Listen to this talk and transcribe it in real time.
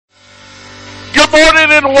Good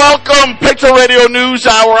morning and welcome, Patriot Radio News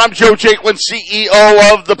Hour. I'm Joe Jaquin,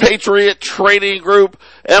 CEO of the Patriot Trading Group,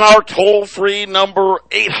 and our toll-free number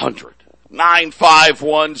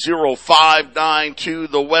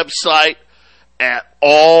 800-951-0592, the website at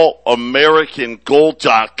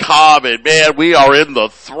allamericangold.com. And man, we are in the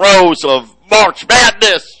throes of March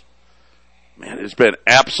Madness. Man, it's been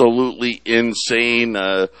absolutely insane.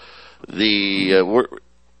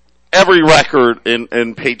 Every record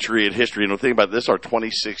in Patriot history, think about this, our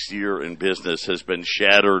 26th year in business has been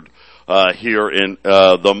shattered here in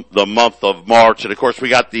the month of March. And, of course, we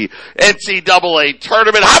got the NCAA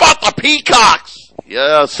tournament. How about the Peacocks?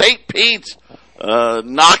 Yeah, St. Pete's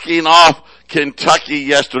knocking off Kentucky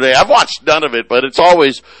yesterday. I've watched none of it, but it's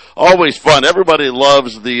always fun. Everybody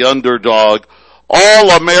loves the underdog.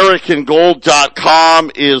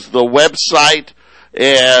 allamericangold.com is the website.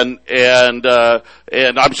 And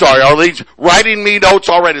I'm sorry, Arlene's writing me notes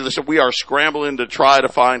already. Listen, we are scrambling to try to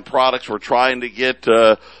find products. We're trying to get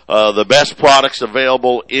the best products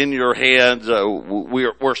available in your hands.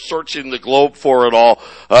 We're searching the globe for it all.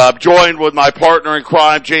 I'm joined with my partner in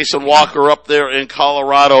crime, Jason Walker, up there in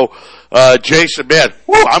Colorado. Jason, man,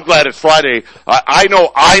 I'm glad it's Friday. I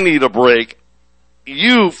know I need a break.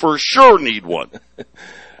 You for sure need one.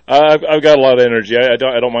 I've got a lot of energy. I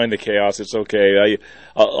don't mind the chaos. It's okay.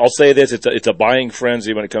 I'll say this: it's a buying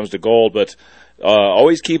frenzy when it comes to gold. But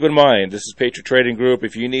always keep in mind, this is Patriot Trading Group.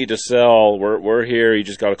 If you need to sell, we're here. You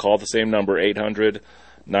just got to call the same number,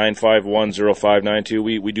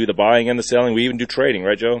 800-951-0592. We do the buying and the selling. We even do trading,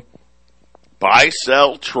 right, Joe? Buy,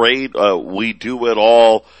 sell, trade. We do it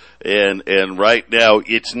all. And right now,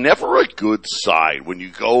 it's never a good sign when you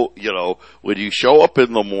go. When you show up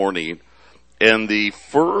in the morning. And the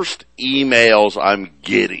first emails I'm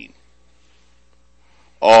getting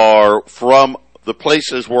are from the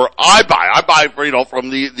places where I buy. I buy,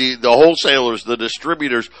 from the wholesalers, the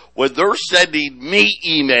distributors, when they're sending me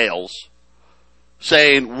emails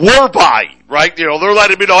saying, we're buying, right? They're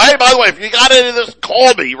letting me know, hey, by the way, if you got any of this,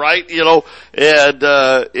 call me, right? And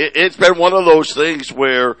it's been one of those things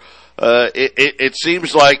where it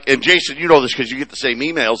seems like, and Jason, you know this because you get the same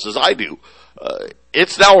emails as I do,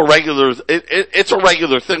 it's now a regular. It's a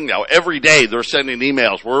regular thing now. Every day they're sending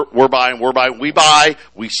emails. We're buying. We buy.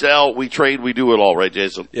 We sell. We trade. We do it all, right,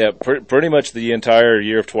 Jason? Yeah, pretty much the entire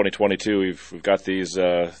year of 2022. We've got these.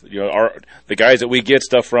 The guys that we get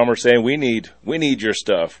stuff from are saying we need your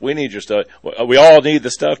stuff. We need your stuff. We all need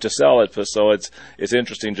the stuff to sell it. So it's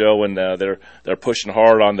interesting, Joe, when they're pushing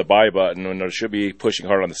hard on the buy button when they should be pushing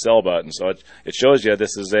hard on the sell button. So it shows you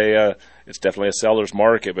this is it's definitely a seller's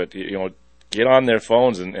market, but get on their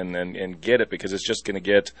phones and get it, because it's just going to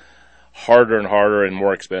get harder and harder and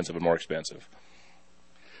more expensive and more expensive.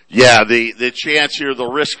 Yeah, the chance here, the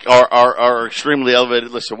risk are extremely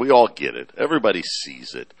elevated. Listen, we all get it. Everybody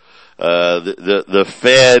sees it. The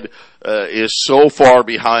Fed is so far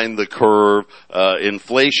behind the curve.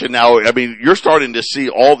 Inflation now, you're starting to see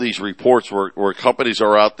all these reports where companies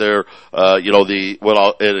are out there,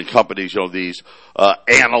 these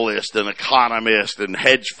analysts and economists and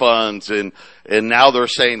hedge funds, and now they're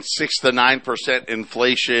saying 6 to 9%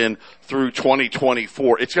 inflation through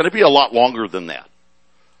 2024. It's going to be a lot longer than that.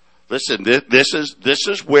 Listen, this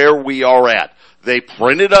is where we are at. They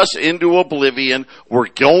printed us into oblivion. We're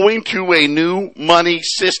going to a new money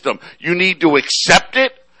system. You need to accept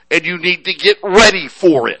it, and you need to get ready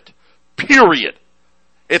for it. Period.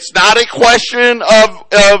 It's not a question of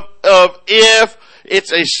if.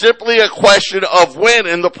 It's simply a question of when.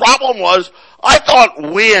 And the problem was, I thought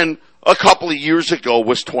when a couple of years ago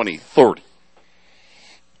was 2030.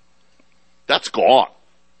 That's gone.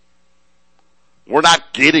 We're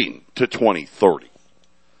not getting to 2030.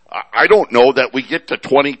 I don't know that we get to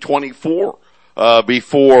 2024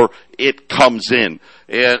 before it comes in.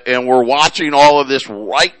 And we're watching all of this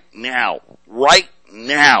right now. Right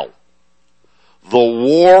now. The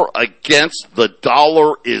war against the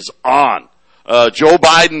dollar is on. Joe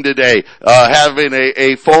Biden today having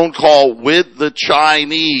a phone call with the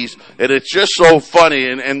Chinese, and it's just so funny,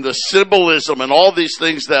 and the symbolism and all these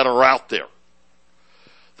things that are out there.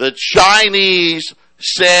 The Chinese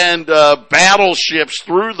send battleships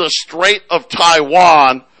through the Strait of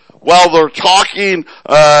Taiwan while they're talking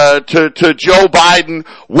to Joe Biden.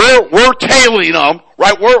 We're tailing them,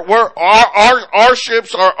 right? Our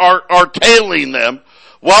ships are tailing them.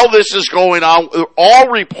 While this is going on, all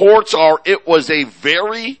reports are it was a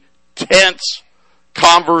very tense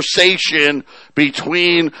conversation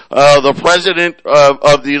between the President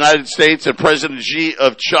of the United States and President Xi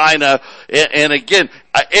of China. And again,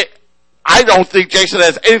 I don't think, Jason,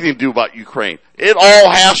 has anything to do about Ukraine. It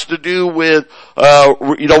all has to do with,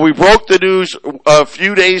 we broke the news a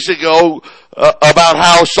few days ago about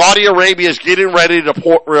how Saudi Arabia is getting ready to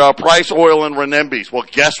price oil in renminbis. Well,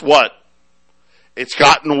 guess what? It's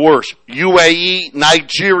gotten worse. UAE,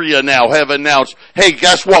 Nigeria now have announced, hey,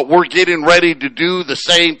 guess what? We're getting ready to do the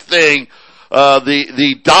same thing.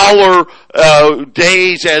 The dollar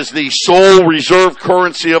days as the sole reserve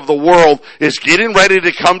currency of the world is getting ready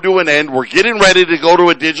to come to an end. We're getting ready to go to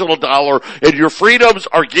a digital dollar, and your freedoms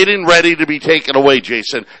are getting ready to be taken away,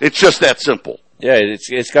 Jason. It's just that simple. Yeah,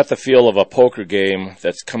 it's got the feel of a poker game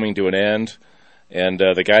that's coming to an end. And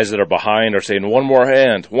the guys that are behind are saying, one more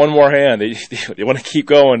hand. They want to keep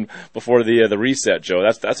going before the reset, Joe.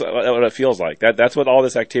 That's what it feels like. That's what all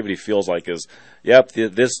this activity feels like is, yep,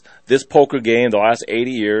 this poker game, the last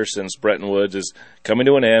 80 years since Bretton Woods is coming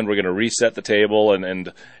to an end. We're going to reset the table,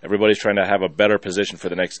 and everybody's trying to have a better position for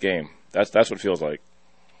the next game. That's what it feels like.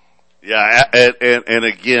 Yeah, and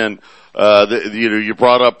again, you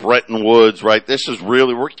brought up Bretton Woods, right? This is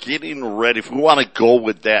really, we're getting ready. If we want to go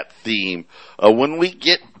with that theme, when we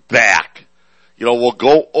get back, we'll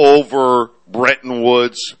go over Bretton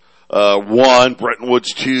Woods 1, Bretton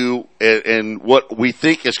Woods 2, and what we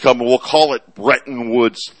think is coming. We'll call it Bretton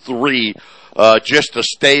Woods 3, just to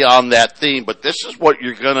stay on that theme. But this is what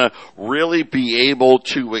you're going to really be able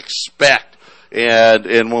to expect.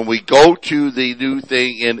 And when we go to the new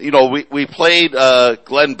thing, and we played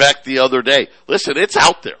Glenn Beck the other day. Listen, it's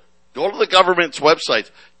out there. Go to the government's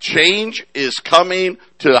websites. Change is coming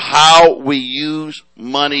to how we use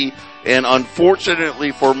money, and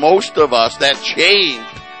unfortunately for most of us, that change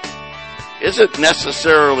isn't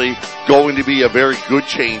necessarily going to be a very good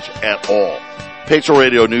change at all. Patriot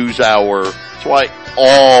Radio News Hour. That's why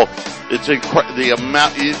the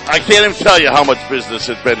amount, I can't even tell you how much business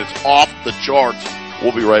has been. It's off the charts.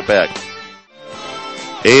 We'll be right back.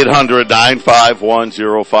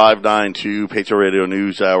 800-951-0592, Patriot Radio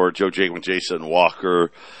News Hour. Joe Jacob, Jason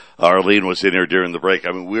Walker. Arlene was in here during the break.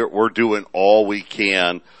 I mean, we're doing all we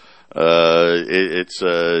can. It's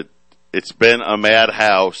been a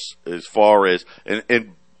madhouse as far as,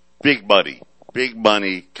 and big money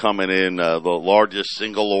coming in, the largest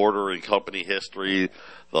single order in company history,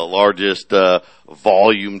 the largest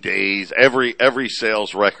volume days. Every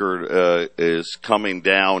sales record is coming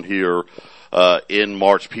down here in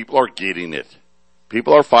March. People are getting it.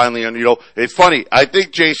 People are finally, it's funny. I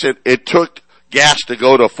think, Jason, it took gas to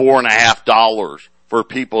go to $4.50 for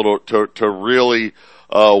people to really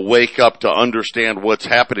wake up to understand what's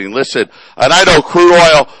happening. Listen, and I know crude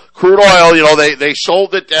oil, they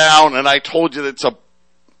sold it down, and I told you it's a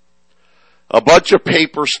bunch of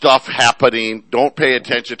paper stuff happening. Don't pay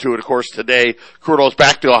attention to it. Of course, today, crude oil's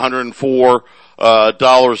back to $104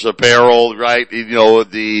 a barrel, right?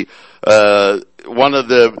 One of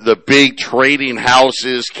the big trading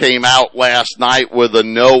houses came out last night with a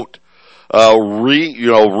note,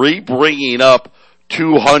 bringing up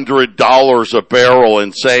 $200 a barrel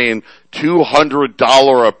and saying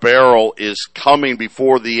 $200 a barrel is coming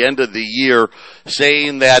before the end of the year,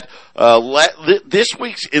 saying that this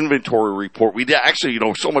week's inventory report, we actually,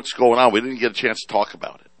 so much going on, we didn't get a chance to talk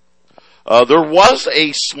about it. There was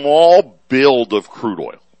a small build of crude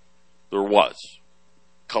oil. There was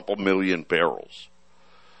a couple million barrels.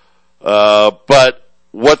 But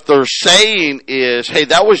what they're saying is, hey,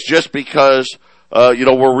 that was just because,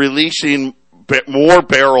 we're releasing more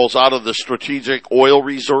barrels out of the strategic oil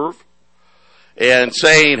reserve, and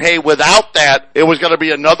saying, hey, without that, it was going to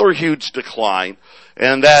be another huge decline.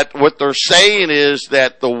 And that what they're saying is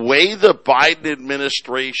that the way the Biden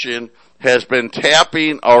administration has been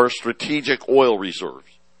tapping our strategic oil reserves,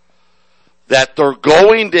 that they're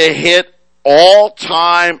going to hit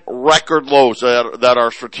all-time record lows, that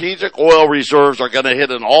our strategic oil reserves are going to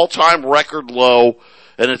hit an all-time record low,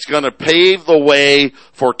 and it's going to pave the way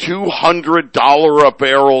for $200 a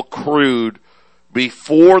barrel crude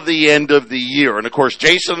before the end of the year. And of course,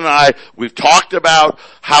 Jason and I, we've talked about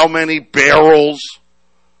how many barrels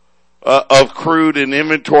of crude in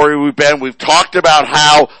inventory we've talked about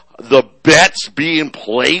how the bets being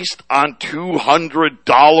placed on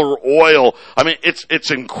 $200 oil. I mean,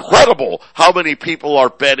 it's incredible how many people are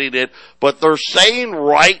betting it, but they're saying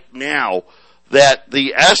right now that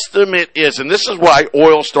the estimate is, and this is why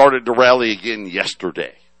oil started to rally again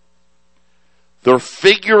yesterday, they're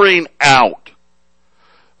figuring out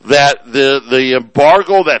that the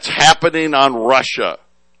embargo that's happening on Russia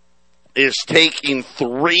is taking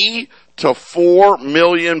 3 to 4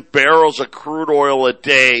 million barrels of crude oil a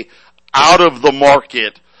day out of the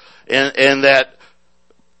market, and that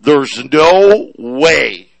there's no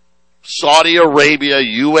way Saudi Arabia,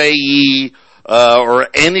 UAE, or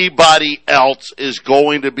anybody else is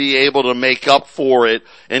going to be able to make up for it.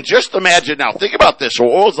 And just imagine now, think about this.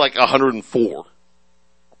 Oil is like 104.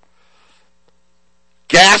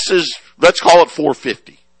 Gas is, let's call it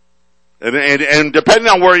 450. And depending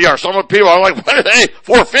on where you are, some people are like, hey,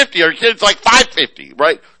 450, or it's like 550,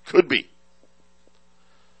 right? Could be.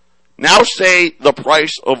 Now say the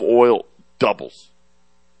price of oil doubles.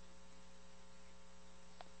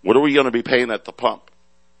 What are we going to be paying at the pump?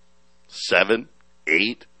 7,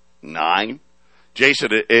 8, 9? Jason,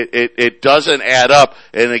 it doesn't add up.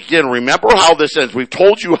 And again, remember how this ends. We've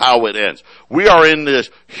told you how it ends. We are in this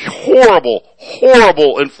horrible,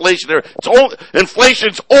 horrible inflationary.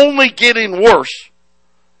 Inflation's only getting worse.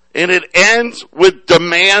 And it ends with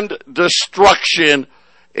demand destruction.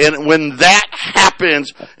 And when that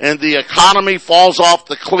happens and the economy falls off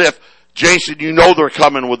the cliff, Jason, you know they're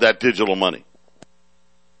coming with that digital money.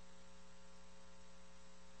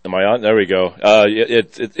 Am I on? There we go.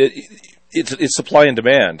 It's supply and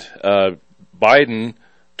demand. Biden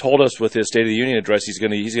told us with his State of the Union address he's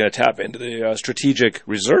going to tap into the strategic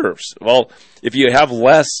reserves. Well, if you have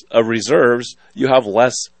less of reserves, you have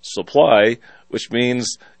less supply, which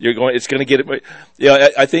means it's going to get it. Yeah,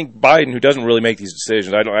 I think Biden, who doesn't really make these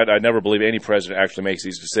decisions, I never believe any president actually makes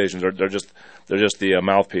these decisions. They're just the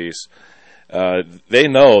mouthpiece. They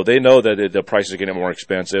know that the prices are getting more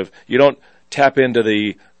expensive. You don't tap into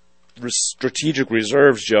the strategic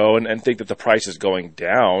reserves, Joe, and think that the price is going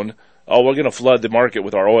down. Oh, we're going to flood the market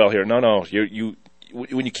with our oil here. No. You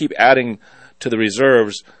when you keep adding to the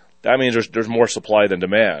reserves, that means there's more supply than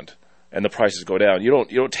demand, and the prices go down. You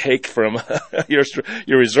don't take from your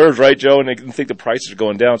reserves, right, Joe, and think the prices are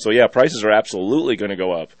going down. So yeah, prices are absolutely going to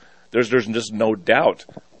go up. There's just no doubt.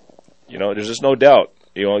 There's just no doubt.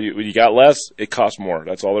 When you got less, it costs more.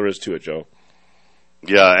 That's all there is to it, Joe.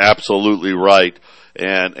 Yeah, absolutely right.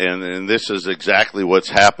 And this is exactly what's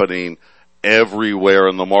happening everywhere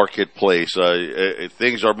in the marketplace.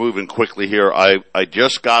 Things are moving quickly here. I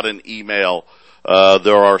just got an email.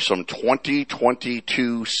 There are some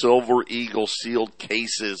 2022 Silver Eagle sealed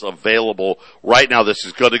cases available right now. This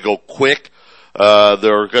is going to go quick.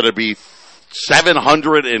 They're going to be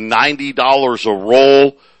 $790 a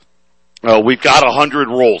roll. We've got 100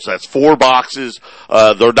 rolls. That's 4 boxes.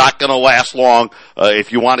 They're not going to last long.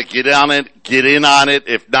 If you want to get in on it.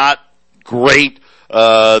 If not, great.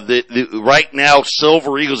 Right now,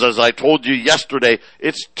 Silver Eagles, as I told you yesterday,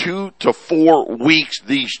 it's 2 to 4 weeks.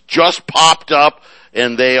 These just popped up,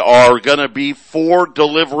 and they are going to be for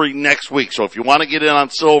delivery next week. So if you want to get in on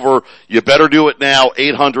silver, you better do it now.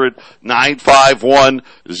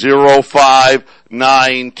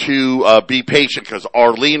 800-951-0592. Be patient, because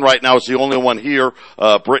Arlene right now is the only one here.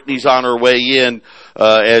 Brittany's on her way in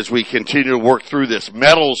as we continue to work through this.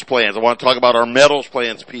 Metals plans. I want to talk about our metals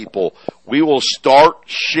plans, people. We will start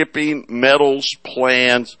shipping metals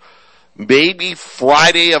plans maybe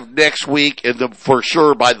Friday of next week, and then for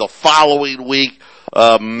sure by the following week.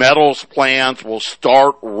 Metals plans will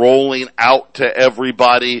start rolling out to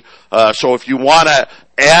everybody. So if you want to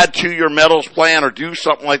add to your metals plan or do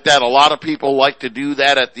something like that, a lot of people like to do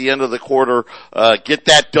that at the end of the quarter. Get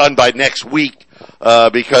that done by next week,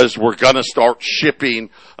 because we're going to start shipping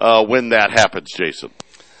when that happens, Jason.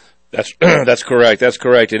 That's correct. That's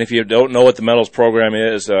correct. And if you don't know what the metals program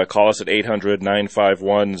is, call us at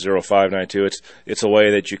 800-951-0592. It's a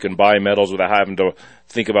way that you can buy metals without having to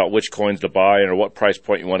think about which coins to buy or what price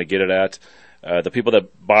point you want to get it at. The people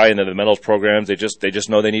that buy into the metals programs, they just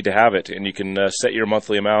know they need to have it, and you can set your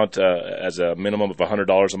monthly amount as a minimum of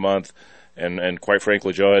 $100 a month, and quite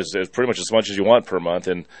frankly, Joe, is pretty much as much as you want per month.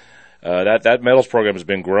 And that metals program has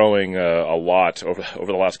been growing a lot over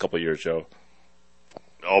the last couple of years, Joe.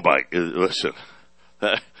 Oh my! Listen,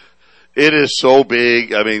 it is so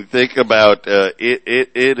big. I mean, think about it.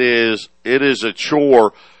 It is a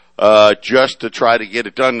chore just to try to get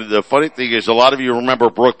it done. The funny thing is, a lot of you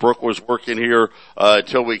remember Brooke. Brooke was working here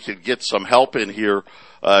until we could get some help in here.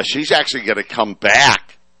 She's actually going to come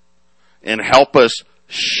back and help us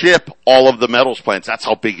ship all of the metals plants. That's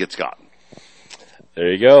how big it's gotten. There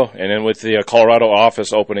you go. And then with the Colorado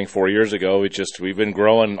office opening 4 years ago, we've been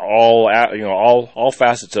growing all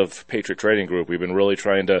facets of Patriot Trading Group. We've been really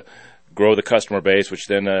trying to grow the customer base, which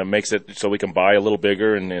then makes it so we can buy a little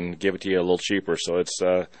bigger and give it to you a little cheaper. So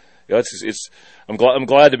I'm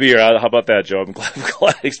glad to be here. How about that, Joe? I'm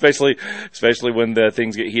glad, especially when the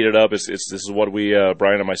things get heated up. This is what we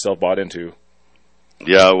Brian and myself bought into.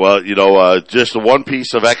 Yeah, well, just one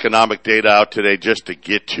piece of economic data out today just to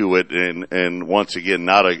get to it, and once again,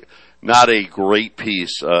 not a great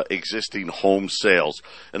piece, existing home sales.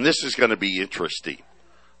 And this is going to be interesting.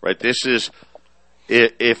 right? This is,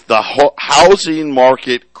 if the housing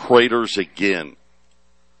market craters again,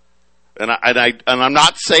 and I'm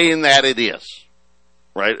not saying that it is,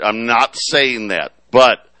 right? I'm not saying that,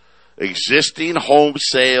 but existing home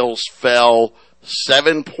sales fell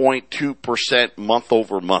 7.2% month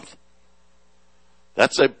over month.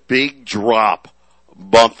 That's a big drop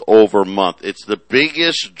month over month. It's the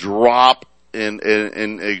biggest drop in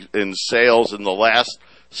sales in the last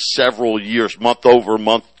several years, month over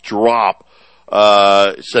month drop,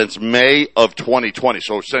 since May of 2020.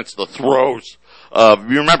 So since the throes of,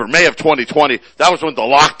 you remember May of 2020, that was when the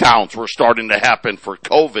lockdowns were starting to happen for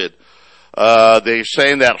COVID. They're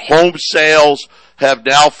saying that home sales have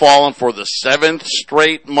now fallen for the 7th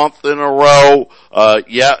straight month in a row.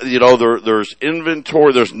 There's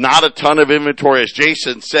inventory. There's not a ton of inventory. As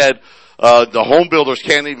Jason said, the home builders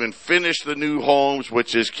can't even finish the new homes,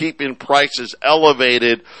 which is keeping prices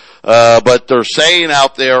elevated. But they're saying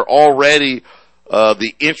out there already,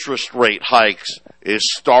 the interest rate hikes is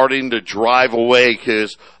starting to drive away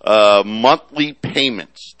because, monthly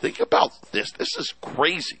payments. Think about this. This is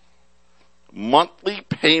crazy. Monthly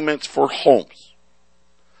payments for homes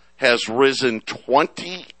has risen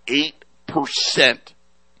 28%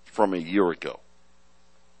 from a year ago.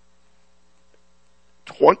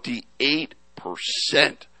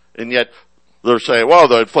 28%. And yet they're saying, well,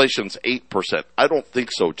 the inflation's 8%. I don't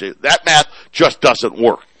think so, Jay. That math just doesn't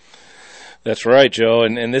work. That's right, Joe.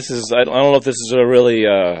 And this is, I don't know if this is a really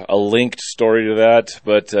a linked story to that,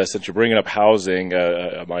 but since you're bringing up housing,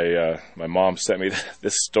 my mom sent me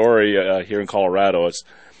this story here in Colorado. It's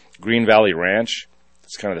Green Valley Ranch.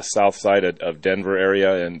 It's kind of the south side of Denver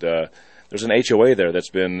area, and there's an HOA there that's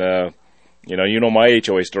been, my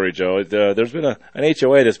HOA story, Joe. There's been an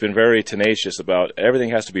HOA that's been very tenacious about everything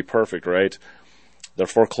has to be perfect, right? They're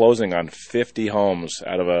foreclosing on 50 homes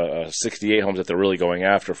out of 68 homes that they're really going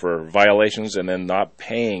after for violations and then not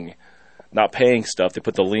paying stuff. They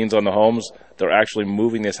put the liens on the homes. They're actually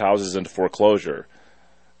moving these houses into foreclosure.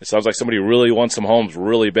 It sounds like somebody really wants some homes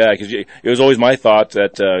really bad. Because it was always my thought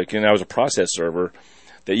that I was a process server,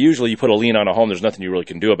 that usually you put a lien on a home, there's nothing you really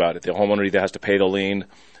can do about it. The homeowner either has to pay the lien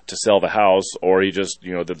to sell the house, or he just,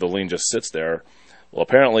 the lien just sits there. Well,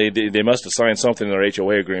 apparently they must have signed something in their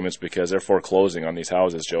HOA agreements because they're foreclosing on these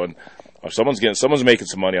houses, Joe. And someone's making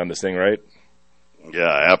some money on this thing, right?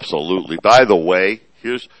 Yeah, absolutely. By the way,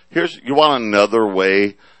 here's you want another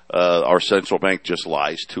way our central bank just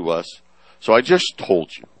lies to us. So I just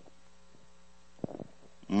told you,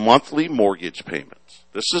 monthly mortgage payments.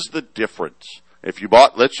 This is the difference. If you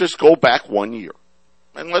bought, let's just go back 1 year,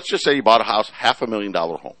 and let's just say you bought a house,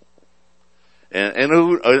 $500,000 home. And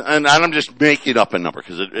I'm just making up a number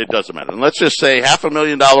because it doesn't matter. And let's just say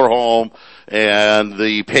 $500,000 home, and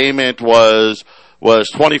the payment was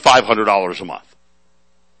 $2,500 a month.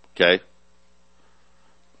 Okay,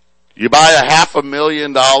 you buy a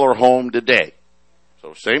 $500,000 home today,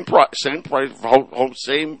 so same price, home,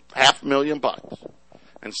 same $500,000.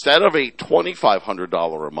 Instead of a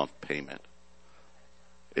 $2,500 a month payment,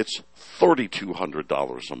 it's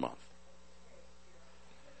 $3,200 a month.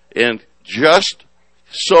 And just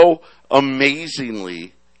so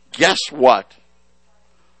amazingly, guess what?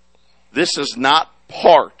 This is not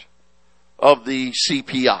part of the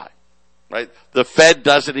CPI, right? The Fed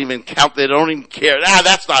doesn't even count. They don't even care.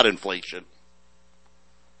 That's not inflation.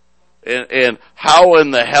 And how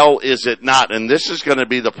in the hell is it not? And this is going to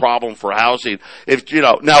be the problem for housing.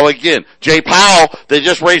 Now again, Jay Powell, they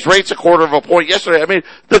just raised rates 1/4 of a point yesterday. I mean,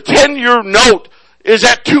 the 10-year note is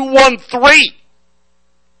at 2.13.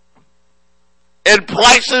 And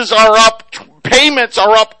prices are up, payments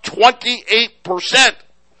are up 28%.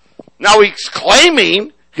 Now he's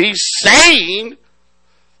saying,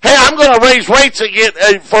 hey, I'm going to raise rates again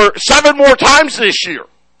for 7 more times this year.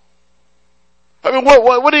 I mean,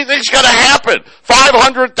 what do you think's going to happen?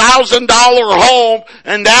 $500,000 home,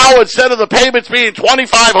 and now instead of the payments being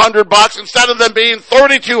 $2,500, instead of them being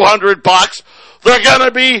 $3,200, they're going to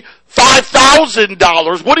be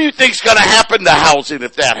 $5,000. What do you think's going to happen to housing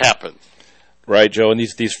if that happens? Right, Joe. And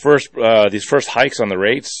these first hikes on the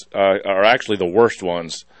rates are actually the worst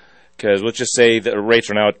ones, because let's just say the rates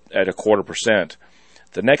are now at 0.25%.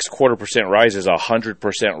 The next 0.25% rise is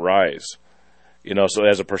 100% rise. So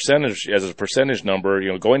as a percentage number,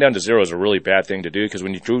 going down to zero is a really bad thing to do, because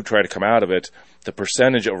when you do try to come out of it, the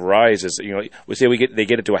percentage of rise is, we say they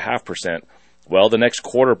get it to 0.5%. Well, the next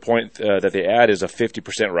 1/4 point that they add is a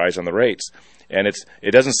 50% rise on the rates. And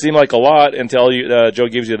it doesn't seem like a lot until Joe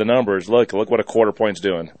gives you the numbers. Look what a 1/4 point's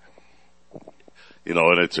doing.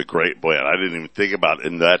 And it's a great way. I didn't even think about it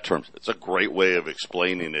in that terms. It's a great way of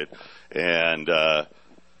explaining it. And,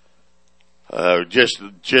 just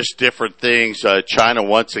different things. China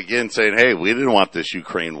once again saying, hey, we didn't want this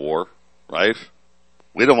Ukraine war, right?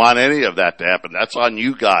 We don't want any of that to happen. That's on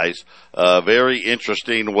you guys. Very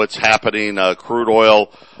interesting what's happening. Crude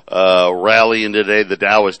oil, rallying today. The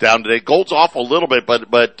Dow is down today. Gold's off a little bit, but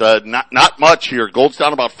not much here. Gold's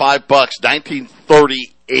down about $5,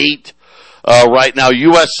 1938, right now.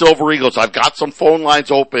 U.S. Silver Eagles. I've got some phone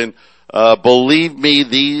lines open. Believe me,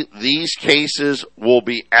 these cases will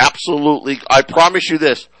be absolutely, I promise you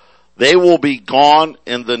this, they will be gone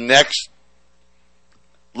in the next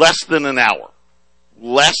less than an hour.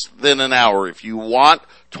 Less than an hour. If you want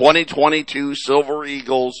 2022 Silver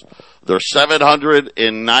Eagles, they're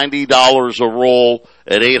 $790 a roll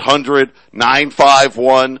at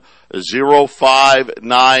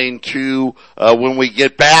 800-951-0592. When we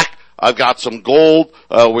get back, I've got some gold.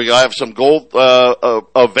 We have some gold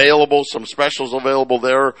available, some specials available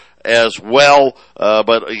there as well.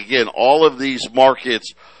 But again, all of these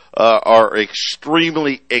markets are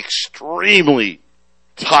extremely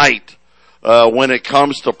tight when it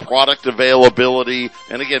comes to product availability.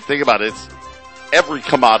 And again, think about it. Every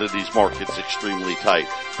commodities market's extremely tight.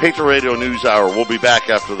 Patriot Radio News Hour. We'll be back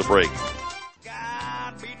after the break.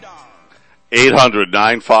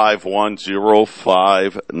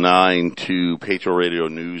 800-951-0592, Patriot Radio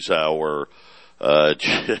News Hour. I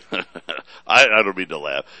don't mean to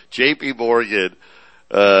laugh. JP Morgan,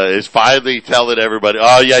 is finally telling everybody,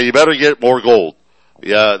 oh yeah, you better get more gold.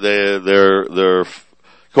 Yeah, they're, of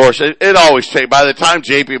course, it always takes, by the time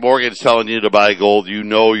JP Morgan's telling you to buy gold, when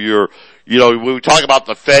we talk about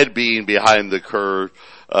the Fed being behind the curve,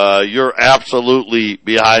 you're absolutely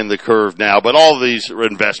behind the curve now, but all of these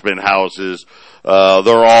investment houses,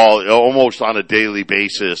 they're all almost on a daily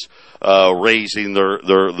basis, raising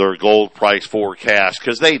their gold price forecast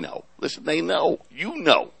because they know. Listen, they know. You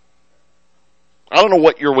know. I don't know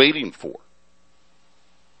what you're waiting for.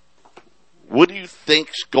 What do you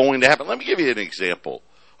think's going to happen? Let me give you an example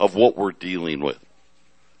of what we're dealing with.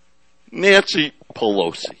 Nancy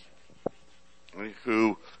Pelosi,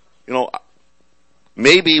 who,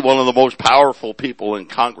 maybe one of the most powerful people in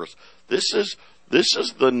Congress. This is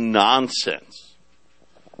the nonsense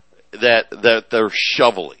that they're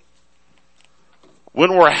shoveling.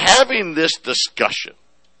 When we're having this discussion,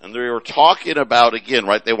 and they were talking about, again,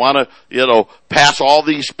 right, they want to, pass all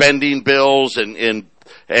these spending bills and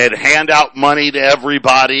hand out money to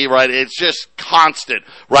everybody, right? It's just constant,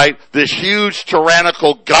 right? This huge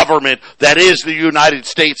tyrannical government that is the United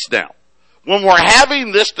States now. When we're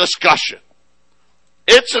having this discussion,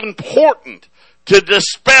 it's important to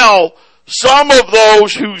dispel some of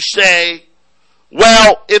those who say,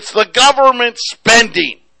 well, it's the government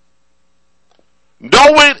spending. No,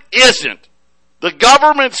 it isn't. The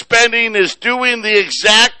government spending is doing the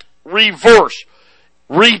exact reverse,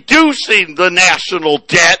 reducing the national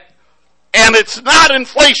debt, and it's not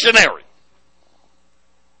inflationary.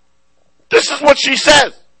 This is what she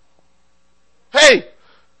says. Hey,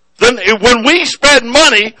 then when we spend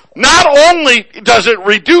money, not only does it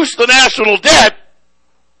reduce the national debt,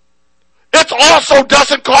 it also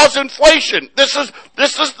doesn't cause inflation. This is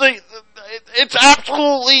it's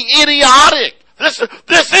absolutely idiotic. This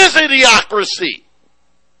is idiocracy.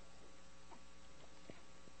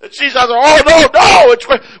 And she's either, no,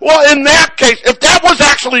 well, in that case, if that was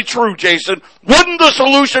actually true, Jason, wouldn't the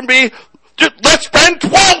solution be, let's spend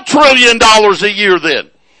 $12 trillion a year then?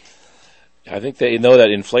 I think they know that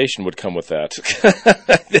inflation would come with that.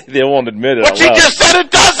 They won't admit it. But she just said it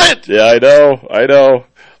doesn't. Yeah, I know.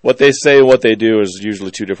 What they say and what they do is usually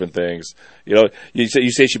two different things. You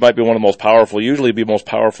say she might be one of the most powerful. Usually be most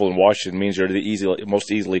powerful in Washington means you're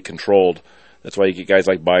most easily controlled. That's why you get guys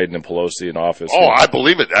like Biden and Pelosi in office. Oh, I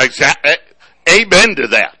believe it. Amen to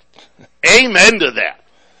that. Amen to that.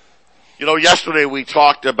 Yesterday we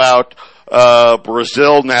talked about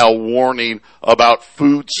Brazil now warning about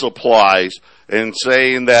food supplies and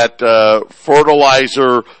saying that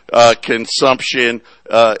fertilizer consumption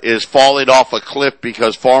is falling off a cliff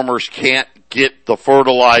because farmers can't get the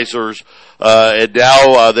fertilizers. And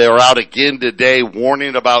now they're out again today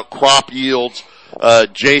warning about crop yields.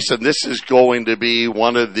 Jason, this is going to be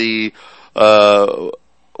one of the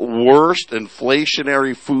worst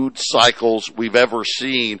inflationary food cycles we've ever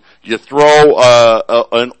seen. You throw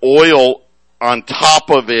an oil on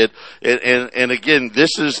top of it, and again,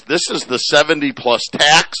 this is the 70 plus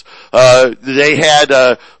tax. They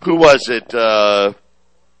had who was it?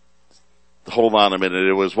 Hold on a minute.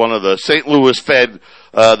 It was one of the St. Louis Fed.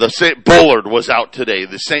 Bullard was out today.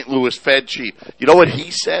 The St. Louis Fed chief. You know what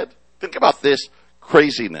he said? Think about this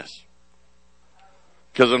craziness.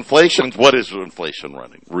 Because what is inflation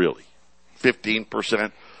running? Really?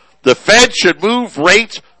 15%? the Fed should move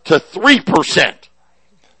rates to 3%.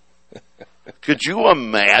 Could you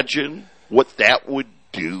imagine what that would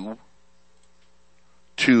do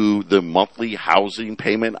to the monthly housing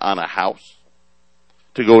payment on a house?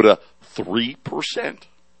 To go to 3%.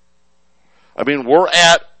 I mean, we're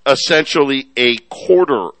at essentially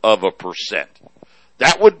 0.25%.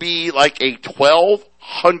 That would be like a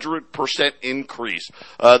 1,200% increase.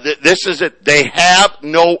 This is it. They have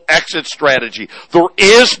no exit strategy. There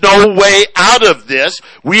is no way out of this.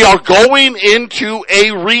 We are going into a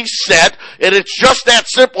reset, and it's just that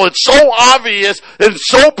simple. It's so obvious and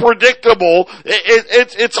so predictable.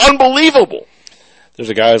 It's unbelievable. There's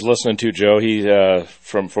a guy I was listening to, Joe. He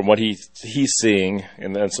from what he's seeing,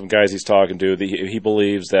 and then some guys he's talking to. He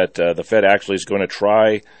believes that the Fed actually is going to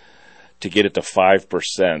try to get it to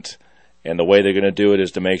 5%, and the way they're going to do it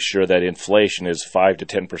is to make sure that inflation is 5 to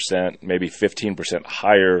 10%, maybe 15%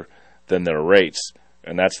 higher than their rates,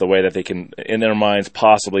 and that's the way that they can, in their minds,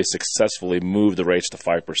 possibly successfully move the rates to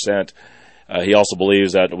 5%. He also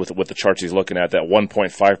believes that with the charts he's looking at, that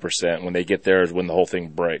 1.5% when they get there is when the whole thing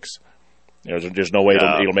breaks. There's no way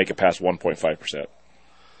it'll make it past 1.5%.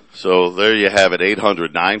 So there you have it,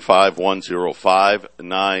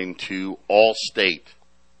 800-951-0592, Allstate.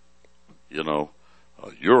 You're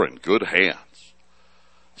in good hands.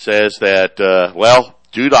 Says that,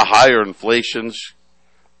 due to higher inflations,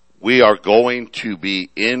 we are going to be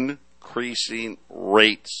increasing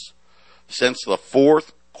rates. Since the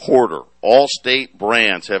fourth quarter, Allstate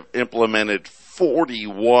brands have implemented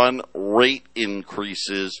 41 rate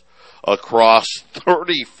increases across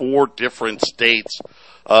 34 different states.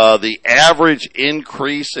 The average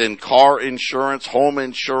increase in car insurance, home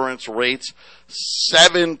insurance rates,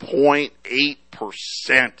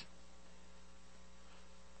 7.8%.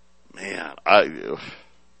 Man, I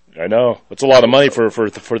know. It's a lot of money for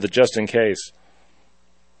the just in case.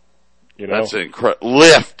 That's incredible.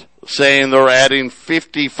 Lyft saying they're adding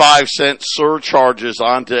 55-cent surcharges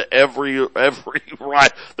onto every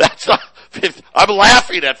ride. I'm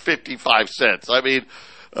laughing at 55 cents. I mean,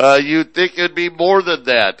 you'd think it'd be more than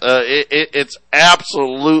that. It's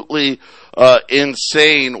absolutely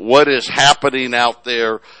insane what is happening out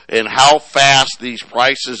there and how fast these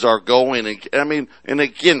prices are going. And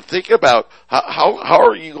again, think about how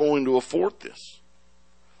are you going to afford this?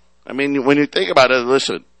 I mean, when you think about it,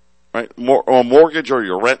 listen, right? A mortgage or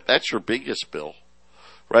your rent, that's your biggest bill,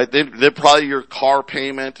 right? They're probably your car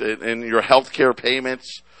payment and your health care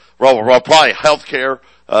payments. Well, probably health care,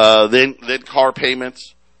 then car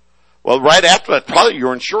payments. Well, right after that, probably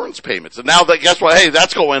your insurance payments. And now guess what? Hey,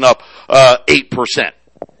 that's going up 8%.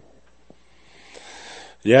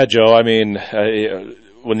 Yeah, Joe. I mean,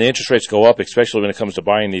 when the interest rates go up, especially when it comes to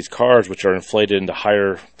buying these cars, which are inflated into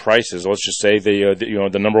higher prices, let's just say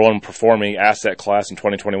the number one performing asset class in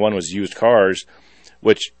 2021 was used cars,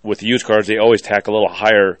 which with used cars they always tack a little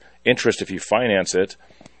higher interest if you finance it.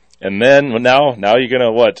 And then now you're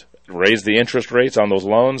gonna raise the interest rates on those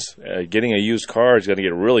loans? Getting a used car is going to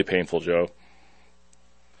get really painful, Joe.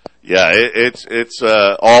 Yeah, it's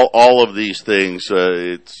all of these things.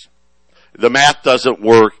 The math doesn't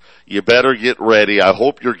work. You better get ready. I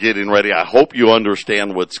hope you're getting ready. I hope you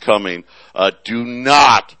understand what's coming. Do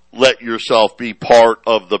not let yourself be part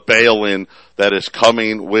of the bail-in that is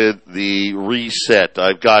coming with the reset.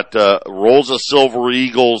 I've got rolls of Silver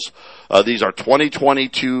Eagles. These are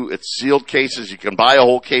 2022. It's sealed cases. You can buy a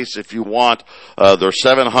whole case if you want. They're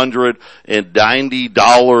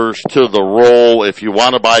 $790 to the roll. If you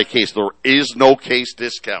want to buy a case, there is no case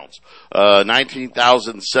discounts.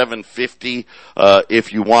 $19,750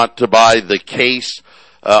 if you want to buy the case.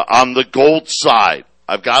 On the gold side,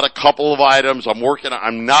 I've got a couple of items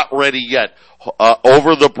I'm not ready yet.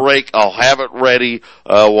 Over the break, I'll have it ready.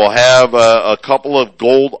 We'll have a couple of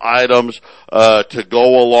gold items to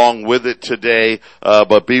go along with it today.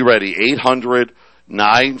 But be ready.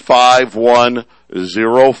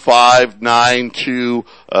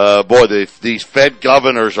 800-951-0592. These Fed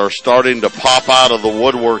governors are starting to pop out of the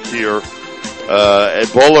woodwork here.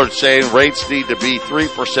 And Bullard saying rates need to be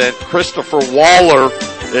 3%. Christopher Waller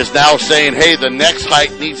is now saying, hey, the next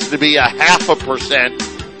hike needs to be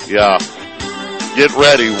 0.5%. Yeah. Get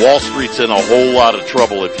ready. Wall Street's in a whole lot of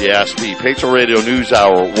trouble if you ask me. Patriot Radio News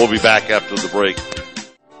Hour. We'll be back after the break.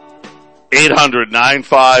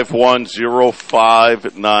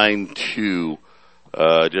 800-951-0592.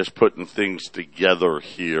 Just putting things together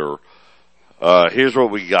here. Here's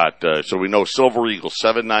what we got. So we know Silver Eagle,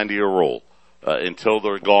 $790 a roll. Until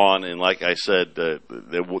they're gone, and like I said,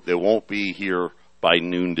 they won't be here by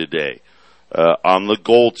noon today. On the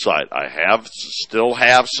gold side, I still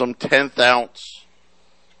have some 10th ounce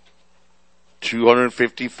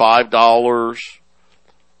 $255.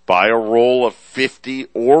 Buy a roll of 50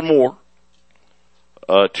 or more,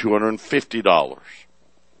 $250.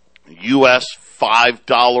 U.S.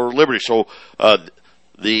 $5 Liberty. So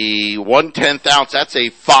the 1/10 ounce, that's a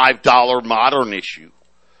 $5 modern issue.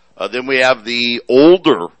 Then we have the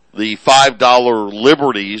older, the $5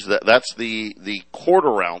 Liberties. That's the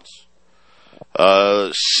quarter ounce,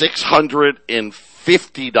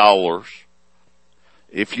 $650.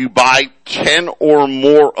 If you buy 10 or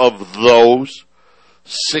more of those,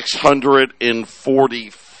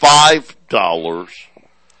 $645.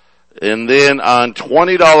 And then on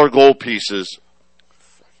 $20 gold pieces,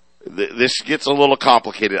 this gets a little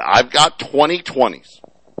complicated. I've got 2020s.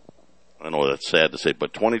 I know that's sad to say,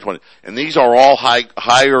 but 2020. And these are all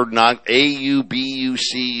higher AU, BU,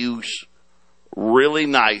 CU, really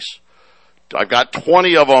nice. I've got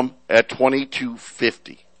 20 of them at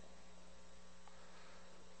 $22.50.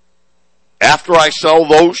 After I sell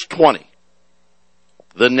those 20,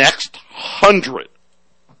 the next 100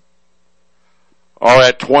 are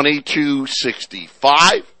at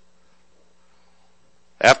 $22.65.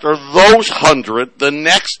 After those 100, the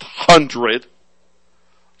next 100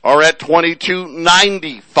 are at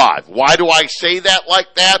 $22.95. Why do I say that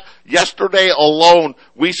like that? Yesterday alone,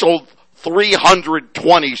 we sold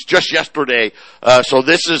 320s just yesterday. So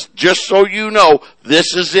this is, just so you know,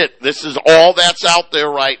 this is it. This is all that's out there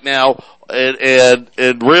right now.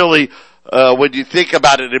 And really, when you think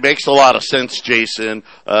about it, it makes a lot of sense, Jason.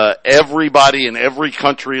 Everybody in every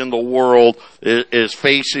country in the world is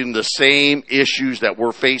facing the same issues that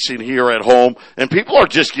we're facing here at home, and people are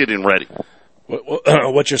just getting ready.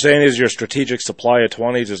 What you're saying is your strategic supply of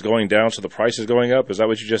 20s is going down, so the price is going up? Is that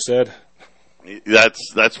what you just said?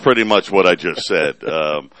 That's pretty much what I just said.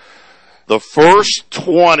 The first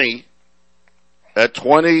 20 at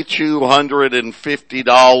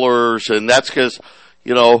 $2,250, and that's because,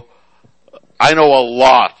 you know, I know a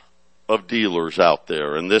lot of dealers out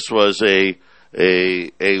there, and this was a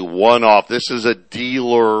one-off. This is a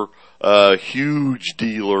dealer, huge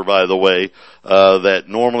dealer, by the way, that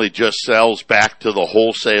normally just sells back to the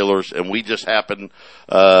wholesalers, and we just happened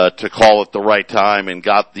to call at the right time and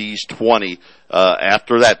got these 20.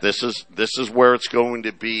 After that, this is where it's going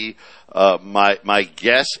to be. My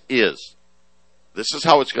guess is this is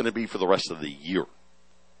how it's going to be for the rest of the year.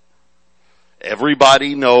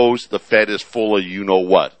 Everybody knows the Fed is full of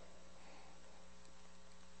you-know-what.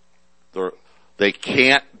 They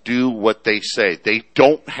can't do what they say. They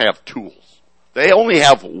don't have tools. They only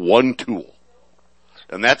have one tool,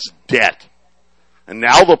 and that's debt. And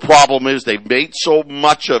now the problem is they've made so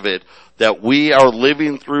much of it that we are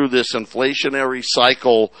living through this inflationary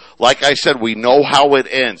cycle. Like I said, we know how it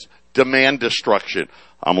ends. Demand destruction.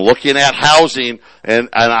 I'm looking at housing, and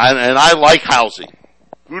I like housing.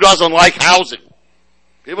 Who doesn't like housing?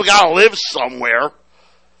 People got to live somewhere.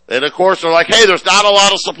 And, of course, they're like, hey, there's not a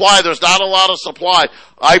lot of supply. There's not a lot of supply.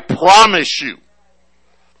 I promise you,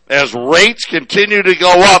 as rates continue to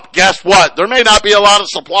go up, guess what? There may not be a lot of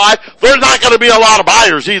supply. There's not going to be a lot of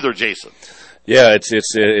buyers either, Jason. Yeah,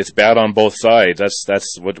 it's bad on both sides.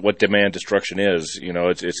 That's what demand destruction is. You know,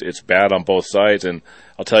 it's bad on both sides. And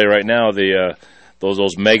I'll tell you right now,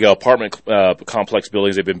 those mega apartment complex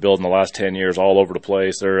buildings they've been building the last 10 years all over the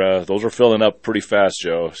place. Those are filling up pretty fast,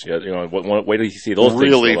 Joe. So, you know, wait till you see those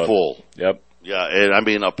really things full. Yep. Yeah, and I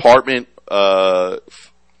mean apartment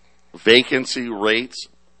vacancy rates,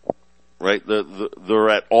 right? They're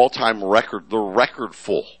at all-time record. They're record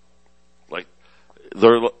full. Like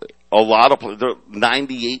they're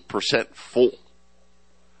 98% full.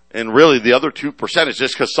 And really, the other 2% is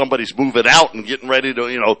just because somebody's moving out and getting ready to,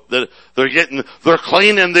 you know, they're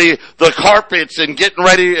cleaning the carpets and getting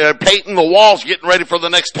ready, painting the walls, getting ready for the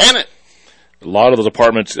next tenant. A lot of those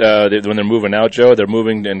apartments, when they're moving out, Joe, they're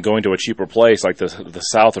moving and going to a cheaper place, like the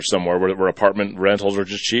South or somewhere, where apartment rentals are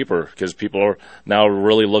just cheaper because people are now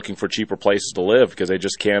really looking for cheaper places to live because they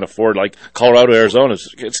just can't afford. Like Colorado, Arizona,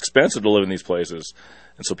 it's expensive to live in these places,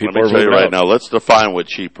 and so people are moving right out. Now, let's define what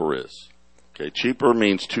cheaper is. Okay, cheaper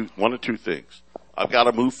means one of two things. I've got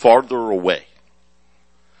to move farther away.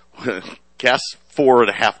 Guess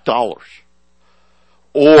 $4.50.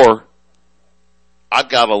 Or I've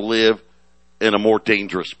got to live in a more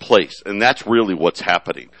dangerous place. And that's really what's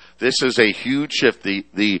happening. This is a huge shift.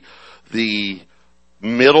 The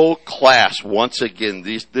middle class, once again,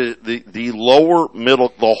 the lower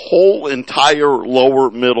middle, the whole entire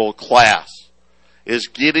lower middle class is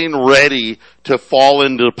getting ready to fall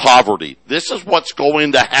into poverty. This is what's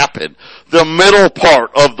going to happen. The middle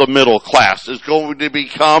part of the middle class is going to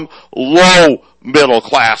become low middle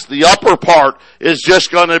class. The upper part is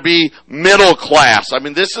just going to be middle class. I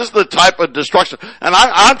mean, this is the type of destruction. And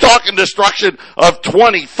I'm talking destruction of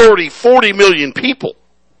 20, 30, 40 million people.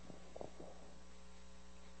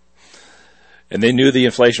 And they knew the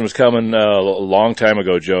inflation was coming a long time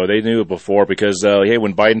ago, Joe. They knew it before because, hey,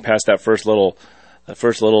 when Biden passed that first little,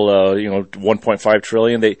 1.5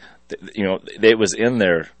 trillion, it was in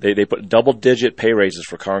there. They put double-digit pay raises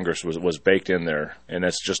for Congress was baked in there, and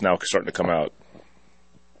that's just now starting to come out.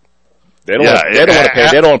 They don't want to pay.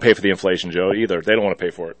 They don't want to pay for the inflation, Joe, either. They don't want to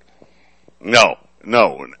pay for it. No,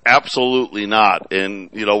 absolutely not.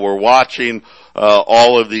 And, we're watching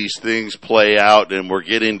all of these things play out, and we're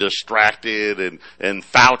getting distracted, and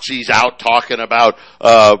Fauci's out talking about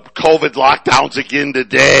COVID lockdowns again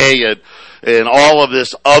today, and all of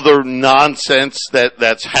this other nonsense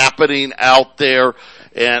that's happening out there,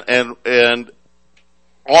 and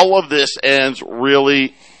all of this ends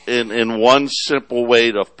really in one simple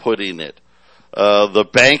way of putting it. The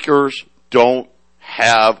bankers don't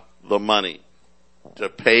have the money to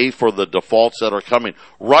pay for the defaults that are coming.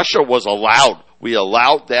 Russia was allowed. We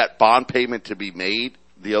allowed that bond payment to be made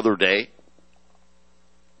the other day.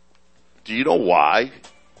 Do you know why?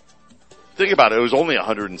 Think about it. It was only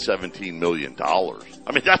 $117 million. I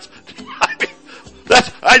mean, that's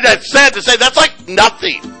sad to say. That's like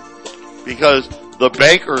nothing. Because the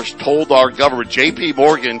bankers told our government, J.P.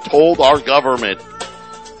 Morgan told our government,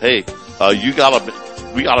 hey,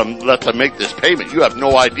 we gotta let them make this payment. You have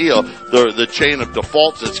no idea the chain of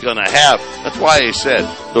defaults it's gonna have. That's why I said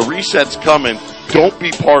the reset's coming. Don't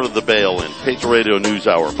be part of the bail-in. Patriot Radio News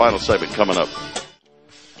Hour. Final segment coming up.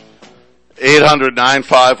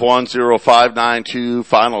 800-951-0592.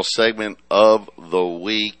 Final segment of the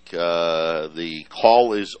week. The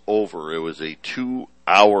call is over. It was a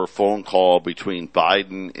 2-hour phone call between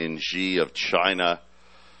Biden and Xi of China.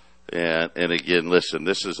 And again, listen,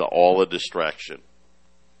 this is all a distraction.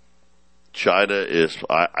 China is,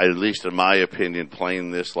 at least in my opinion,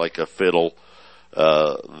 playing this like a fiddle.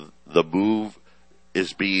 The move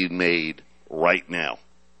is being made right now.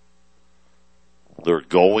 They're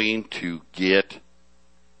going to get,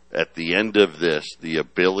 at the end of this, the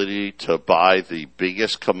ability to buy the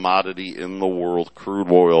biggest commodity in the world,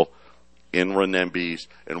 crude oil, in renminbis.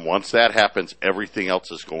 And once that happens, everything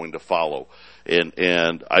else is going to follow.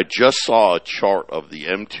 And I just saw a chart of the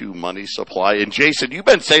M2 money supply. And Jason, you've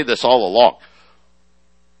been saying this all along.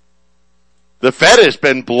 The Fed has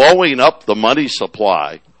been blowing up the money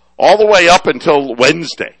supply all the way up until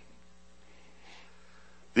Wednesday.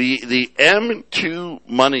 The M2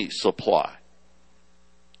 money supply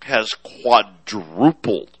has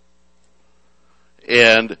quadrupled,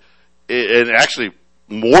 and actually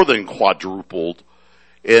more than quadrupled.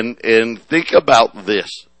 And think about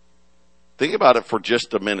this. Think about it for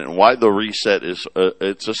just a minute. And why the reset is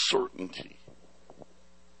it's a certainty.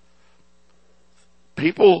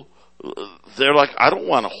 People, they're like, I don't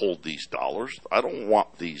want to hold these dollars. I don't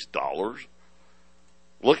want these dollars.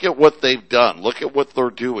 Look at what they've done. Look at what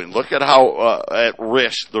they're doing. Look at how at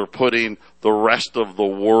risk they're putting the rest of the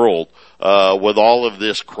world with all of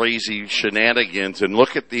this crazy shenanigans. And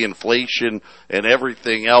look at the inflation and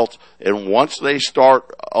everything else. And once they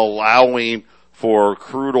start allowing for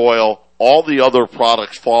crude oil, all the other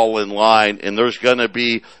products fall in line, and there's going to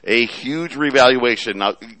be a huge revaluation.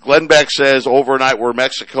 Now, Glenn Beck says overnight we're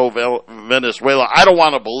Mexico, Venezuela. I don't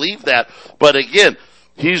want to believe that. But again,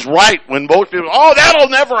 he's right when most people, that'll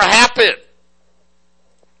never happen.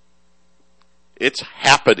 It's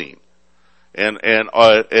happening. And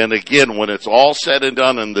again, when it's all said and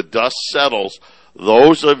done and the dust settles,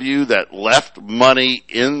 those of you that left money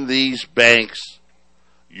in these banks,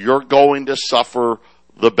 you're going to suffer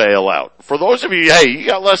the bailout. For those of you, hey, you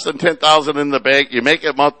got less than $10,000 in the bank, you make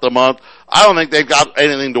it month to month, I don't think they've got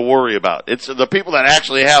anything to worry about. It's the people that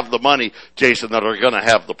actually have the money, Jason, that are going to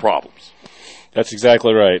have the problems. That's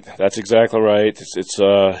exactly right. It's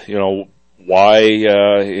why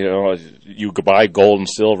you could buy gold and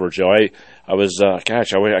silver, Joe. I can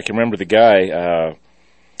remember the guy.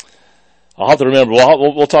 I'll have to remember.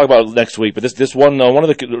 We'll talk about it next week. But this one of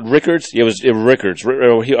the Rickards. It was Rickards.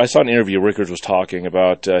 I saw an interview. Rickards was talking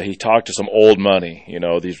about. He talked to some old money.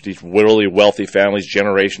 These really wealthy families,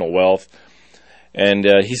 generational wealth. And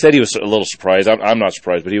he said he was a little surprised. I'm not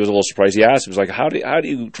surprised, but he was a little surprised. He asked him, he was like, how do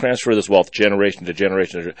you transfer this wealth generation to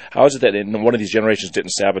generation? How is it that one of these generations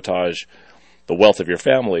didn't sabotage the wealth of your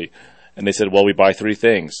family? And they said, well, we buy three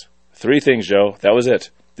things. Three things, Joe. That was it.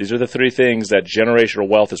 These are the three things that generational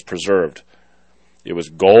wealth is preserved. It was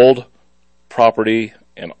gold, property,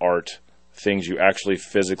 and art, things you actually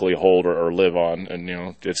physically hold or live on.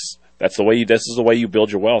 And, this is the way you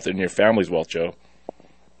build your wealth and your family's wealth, Joe.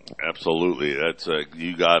 Absolutely. That's,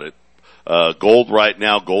 you got it. Gold right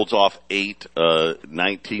now, gold's off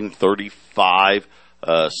 1935.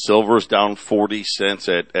 Silver's down 40 cents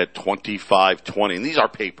at 25.20. And these are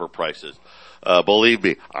paper prices. Believe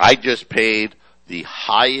me, I just paid the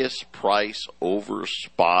highest price over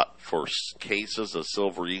spot for cases of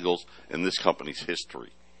Silver Eagles in this company's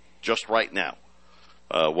history. Just right now.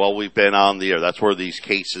 While we've been on the air, that's where these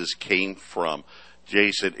cases came from.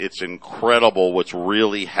 Jason, it's incredible what's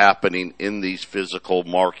really happening in these physical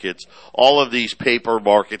markets, all of these paper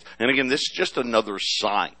markets. And again, this is just another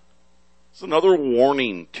sign. It's another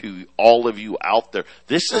warning to all of you out there.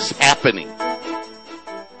 This is happening.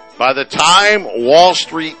 By the time Wall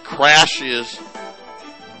Street crashes,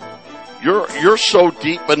 you're so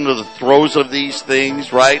deep into the throes of these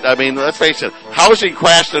things, right? I mean, let's face it, housing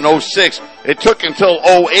crashed in 2006. It took until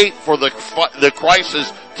 2008 for the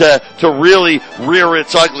crisis to really rear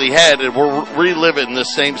its ugly head, and we're reliving the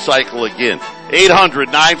same cycle again.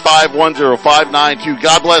 800-951-0592.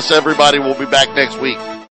 God bless everybody. We'll be back next week.